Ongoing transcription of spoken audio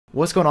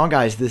What's going on,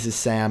 guys? This is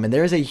Sam, and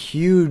there's a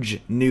huge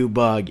new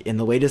bug in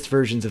the latest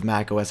versions of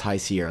macOS High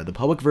Sierra. The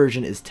public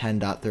version is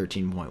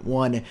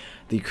 10.13.1.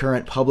 The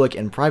current public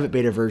and private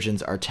beta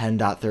versions are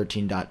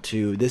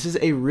 10.13.2. This is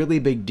a really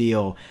big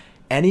deal.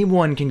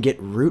 Anyone can get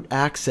root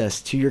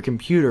access to your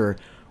computer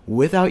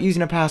without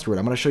using a password.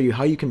 I'm going to show you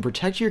how you can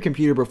protect your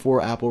computer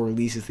before Apple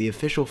releases the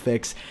official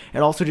fix,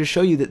 and also just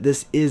show you that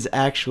this is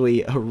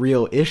actually a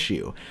real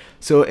issue.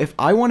 So if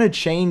I want to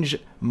change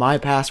my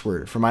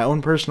password for my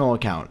own personal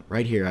account,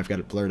 right here, I've got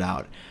it blurred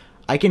out,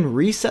 I can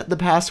reset the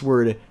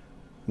password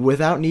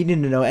without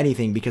needing to know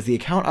anything, because the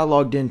account I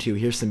logged into,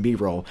 here's some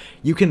B-roll,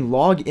 you can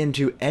log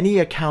into any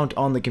account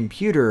on the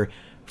computer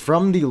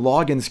from the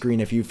login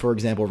screen if you, for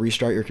example,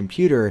 restart your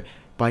computer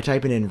by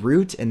typing in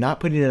root and not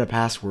putting in a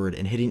password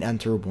and hitting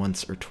enter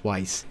once or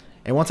twice.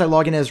 And once I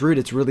log in as root,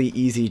 it's really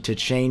easy to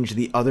change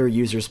the other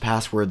users'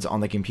 passwords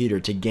on the computer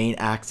to gain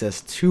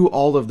access to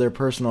all of their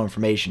personal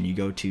information. You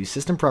go to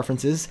System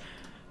Preferences,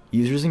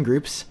 Users and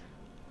Groups.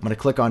 I'm going to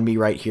click on me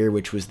right here,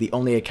 which was the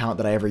only account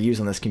that I ever used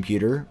on this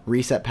computer.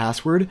 Reset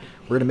password.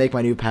 We're going to make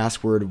my new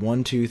password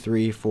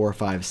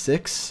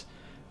 123456.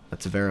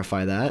 Let's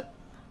verify that.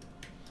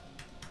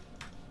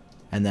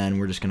 And then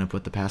we're just going to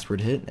put the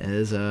password hit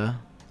as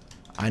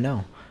I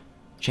know.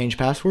 Change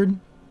password.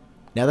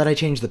 Now that I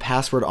changed the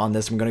password on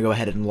this, I'm going to go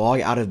ahead and log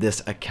out of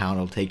this account.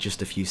 It'll take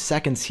just a few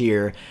seconds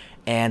here.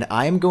 And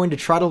I'm going to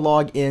try to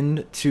log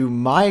in to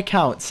my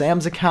account,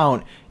 Sam's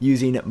account,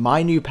 using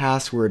my new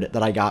password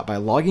that I got by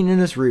logging in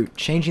as root,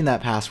 changing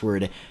that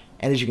password.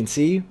 And as you can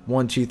see,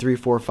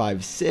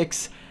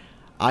 123456,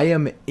 I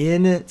am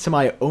in to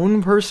my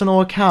own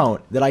personal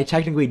account that I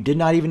technically did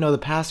not even know the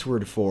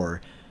password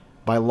for,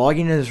 by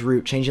logging in as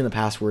root, changing the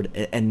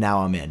password, and now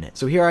I'm in.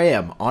 So here I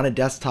am on a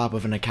desktop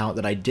of an account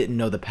that I didn't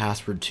know the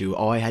password to.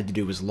 All I had to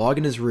do was log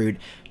in as root,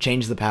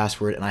 change the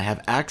password, and I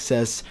have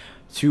access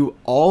to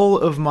all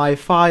of my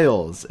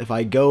files. If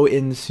I go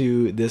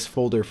into this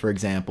folder, for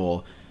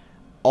example,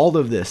 all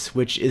of this,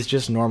 which is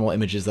just normal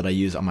images that I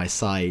use on my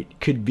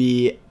site, could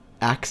be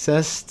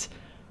accessed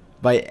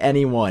by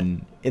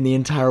anyone in the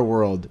entire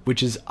world,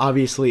 which is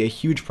obviously a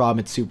huge problem.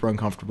 It's super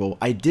uncomfortable.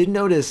 I did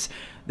notice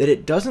that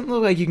it doesn't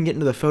look like you can get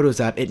into the Photos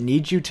app. It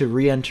needs you to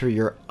re-enter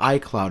your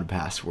iCloud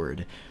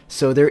password.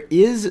 So there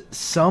is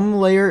some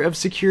layer of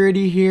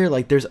security here.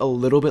 Like, there's a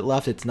little bit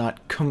left. It's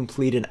not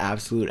complete and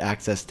absolute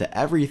access to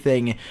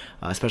everything,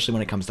 especially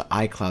when it comes to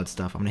iCloud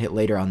stuff. I'm gonna hit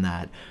later on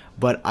that.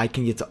 But I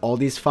can get to all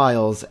these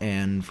files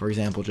and, for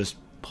example, just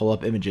pull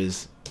up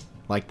images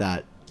like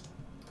that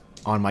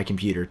on my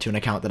computer to an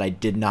account that I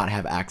did not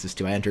have access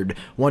to. I entered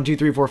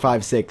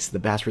 123456, the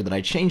password that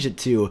I changed it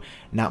to,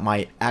 not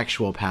my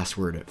actual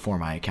password for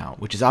my account,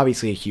 which is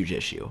obviously a huge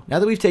issue. Now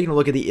that we've taken a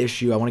look at the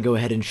issue, I want to go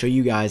ahead and show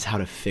you guys how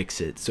to fix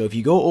it. So if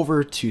you go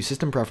over to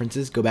System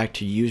Preferences, go back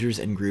to Users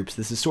and Groups.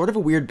 This is sort of a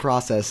weird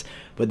process,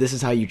 but this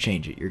is how you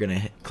change it. You're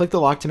going to click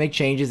the lock to make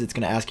changes. It's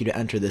going to ask you to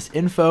enter this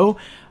info.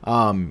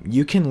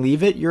 You can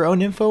leave it your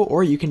own info,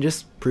 or you can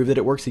just prove that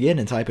it works again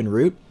and type in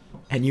root,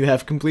 and you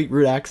have complete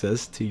root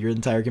access to your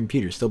entire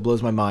computer. Still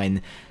blows my mind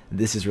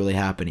this is really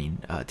happening.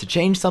 To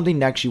change something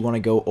next, you want to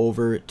go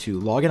over to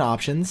Login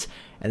Options,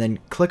 and then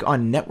click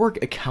on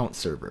Network Account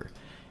Server.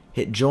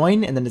 Hit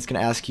Join, and then it's going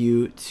to ask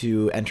you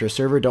to enter a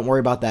server. Don't worry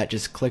about that.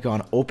 Just click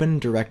on Open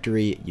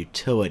Directory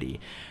Utility.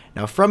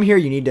 Now from here,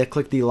 you need to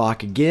click the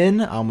lock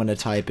again. I'm going to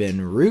type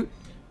in root.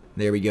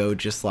 There we go,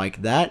 just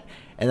like that.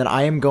 And then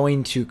I am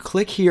going to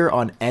click here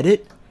on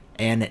Edit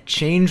and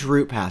change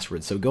root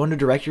password. So go into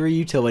Directory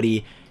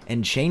Utility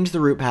and change the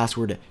root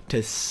password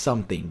to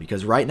something,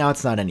 because right now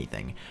it's not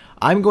anything.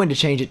 I'm going to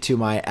change it to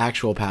my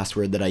actual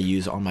password that I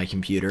use on my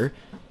computer.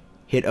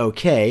 Hit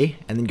OK,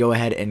 and then go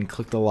ahead and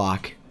click the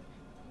lock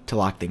to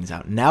lock things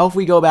out. Now if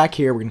we go back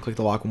here, we're going to click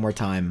the lock one more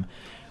time.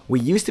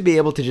 We used to be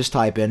able to just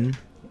type in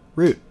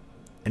root,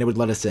 and it would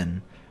let us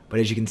in.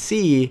 But as you can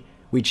see,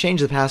 we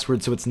changed the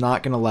password, so it's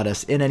not going to let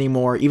us in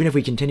anymore. Even if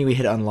we continually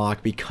hit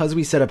unlock, because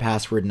we set a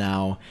password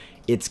now,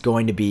 it's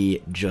going to be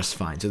just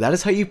fine. So that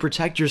is how you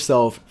protect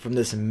yourself from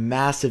this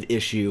massive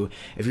issue.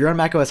 If you're on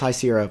macOS High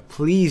Sierra,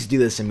 please do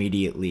this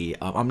immediately.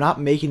 I'm not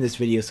making this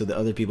video so that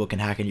other people can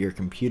hack into your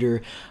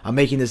computer. I'm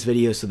making this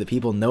video so that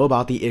people know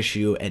about the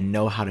issue and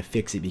know how to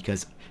fix it,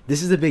 because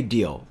this is a big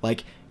deal.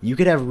 Like, you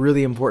could have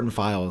really important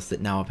files that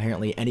now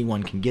apparently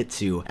anyone can get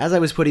to. As I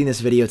was putting this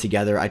video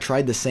together, I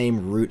tried the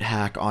same root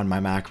hack on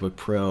my MacBook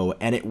Pro,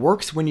 and it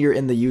works when you're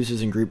in the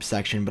Users and Groups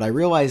section, but I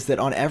realized that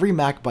on every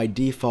Mac by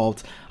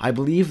default, I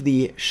believe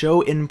the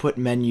Show Input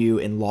Menu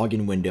in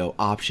Login Window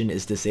option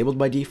is disabled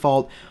by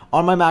default.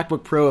 On my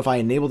MacBook Pro, if I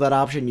enable that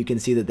option, you can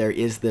see that there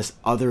is this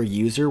other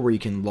user where you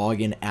can log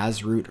in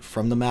as root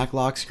from the Mac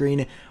lock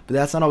screen, but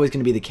that's not always going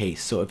to be the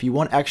case. So if you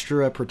want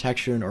extra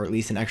protection, or at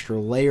least an extra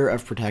layer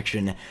of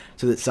protection,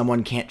 so that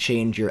someone can't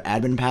change your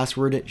admin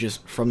password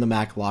just from the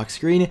Mac lock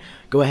screen,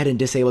 go ahead and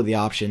disable the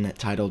option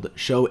titled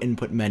Show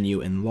Input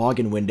Menu in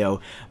Login Window.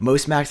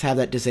 Most Macs have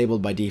that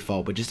disabled by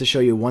default, but just to show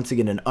you once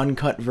again an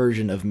uncut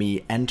version of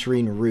me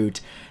entering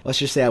root, let's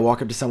just say I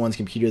walk up to someone's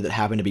computer that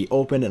happened to be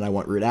open and I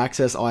want root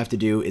access. All I have to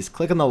do is is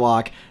click on the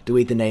lock,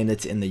 delete the name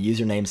that's in the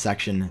username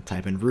section,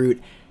 type in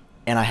root,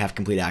 and I have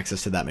complete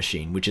access to that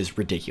machine, which is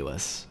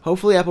ridiculous.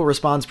 Hopefully Apple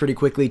responds pretty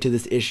quickly to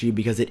this issue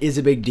because it is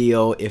a big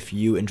deal. If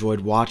you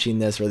enjoyed watching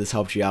this or this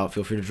helped you out,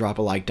 feel free to drop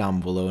a like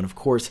down below, and of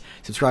course,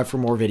 subscribe for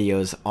more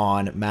videos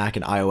on Mac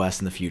and iOS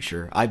in the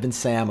future. I've been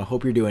Sam, I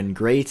hope you're doing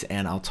great,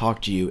 and I'll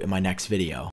talk to you in my next video.